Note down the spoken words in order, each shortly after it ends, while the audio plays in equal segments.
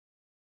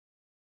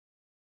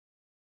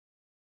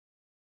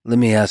Let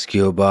me ask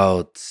you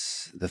about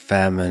the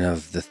famine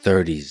of the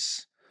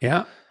 30s.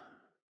 Yeah.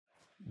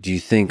 Do you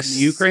think... In the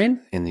Ukraine?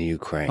 In the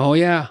Ukraine. Oh,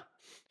 yeah.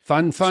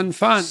 Fun.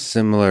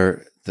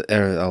 Similar,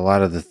 a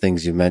lot of the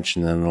things you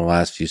mentioned in the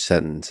last few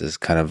sentences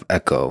kind of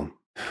echo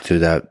to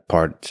that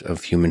part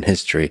of human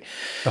history.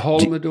 The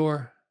hole in the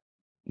door.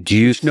 Do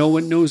you... Which no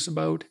one knows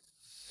about.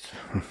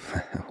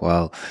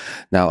 Well,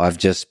 now I've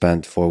just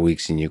spent 4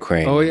 weeks in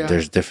Ukraine. Oh, yeah.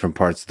 There's different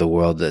parts of the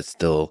world that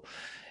still,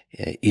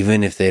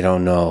 even if they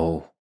don't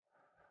know,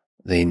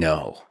 they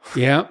know.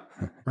 Yeah,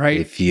 right.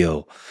 They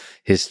feel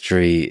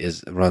history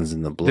runs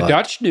in the blood. The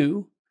Dutch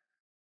knew,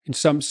 in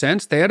some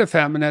sense. They had a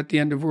famine at the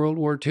end of World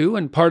War II,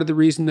 and part of the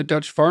reason the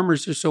Dutch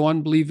farmers are so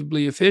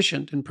unbelievably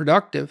efficient and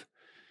productive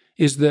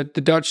is that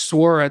the Dutch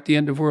swore at the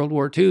end of World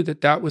War II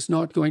that that was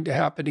not going to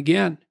happen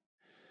again.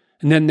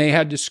 And then they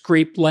had to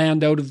scrape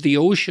land out of the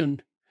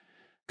ocean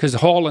because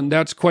Holland,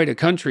 that's quite a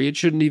country. It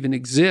shouldn't even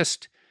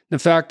exist. The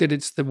fact that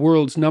it's the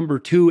world's number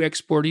 2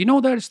 exporter, you know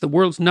that it's the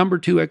world's number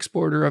 2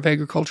 exporter of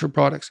agricultural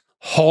products,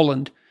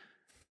 Holland.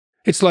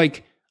 It's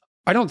like,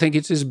 I don't think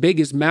it's as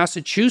big as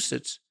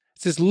Massachusetts.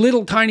 It's this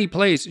little tiny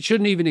place. It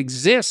shouldn't even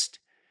exist.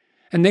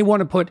 And they want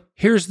to put,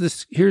 here's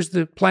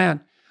the plan.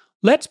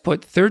 Let's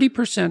put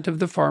 30% of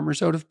the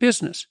farmers out of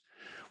business.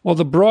 Well,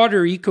 the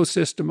broader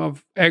ecosystem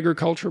of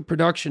agricultural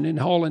production in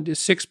Holland is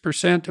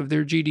 6% of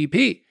their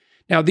GDP.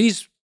 Now,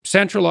 these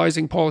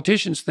centralizing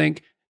politicians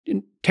think,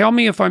 tell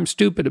me if I'm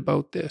stupid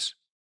about this.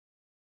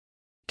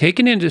 Take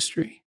an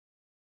industry.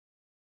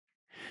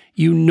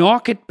 You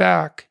knock it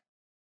back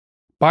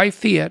by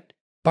fiat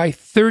by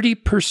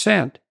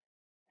 30%.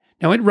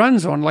 Now, it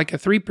runs on like a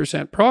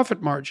 3%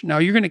 profit margin. Now,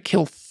 you're going to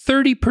kill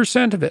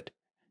 30% of it.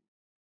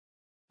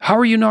 How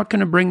are you not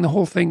going to bring the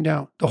whole thing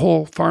down, the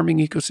whole farming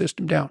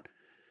ecosystem down?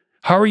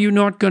 How are you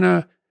not going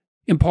to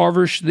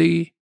impoverish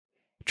the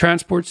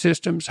transport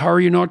systems? How are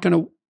you not going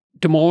to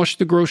demolish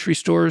the grocery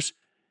stores?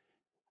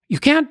 You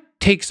can't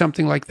take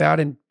something like that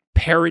and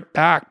pare it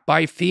back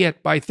by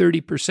fiat by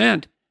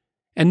 30%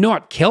 and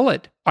not kill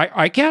it.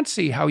 I can't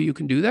see how you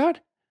can do that.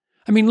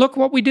 I mean, look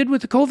what we did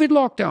with the COVID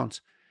lockdowns.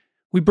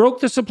 We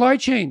broke the supply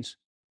chains.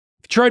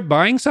 Have you tried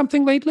buying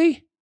something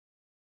lately?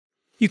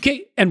 You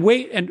can't,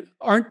 and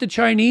aren't the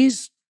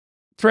Chinese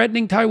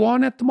threatening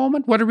Taiwan at the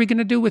moment? What are we going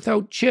to do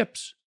without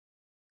chips?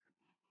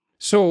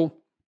 So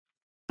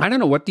I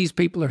don't know what these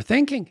people are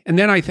thinking. And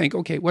then I think,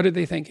 okay, what are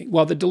they thinking?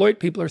 Well, the Deloitte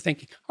people are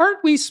thinking,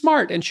 aren't we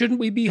smart? And shouldn't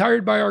we be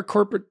hired by our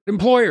corporate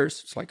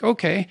employers? It's like,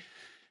 okay,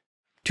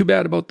 too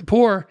bad about the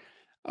poor.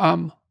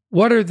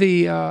 What are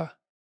the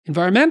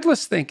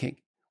environmentalists thinking?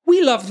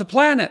 We love the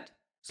planet.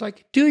 It's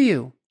like, do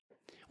you?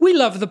 We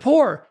love the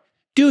poor.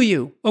 Do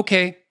you?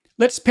 Okay,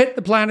 let's pit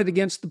the planet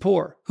against the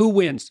poor. Who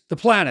wins? The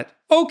planet.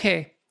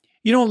 Okay,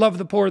 you don't love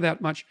the poor that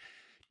much.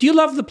 Do you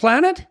love the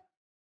planet?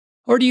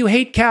 Or do you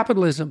hate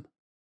capitalism?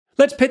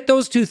 Let's pit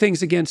those two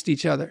things against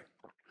each other.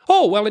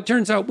 Oh, well, it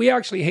turns out we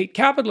actually hate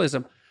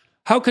capitalism.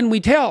 How can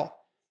we tell?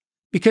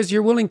 Because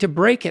you're willing to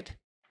break it.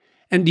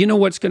 And you know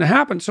what's going to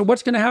happen? So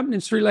what's going to happen in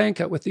Sri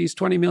Lanka with these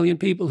 20 million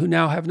people who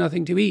now have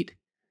nothing to eat?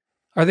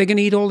 Are they going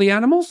to eat all the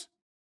animals?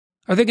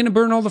 Are they going to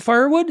burn all the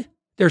firewood?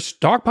 They're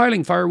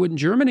stockpiling firewood in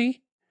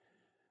Germany.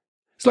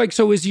 It's like,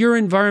 so is your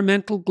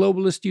environmental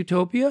globalist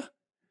utopia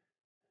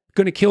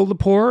going to kill the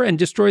poor and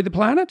destroy the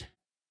planet?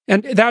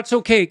 And that's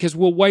okay, because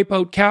we'll wipe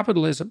out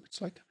capitalism.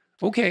 It's like,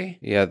 okay.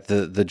 Yeah,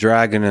 the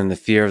dragon and the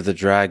fear of the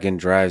dragon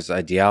drives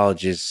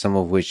ideologies, some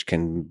of which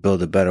can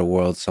build a better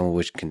world, some of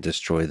which can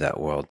destroy that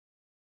world.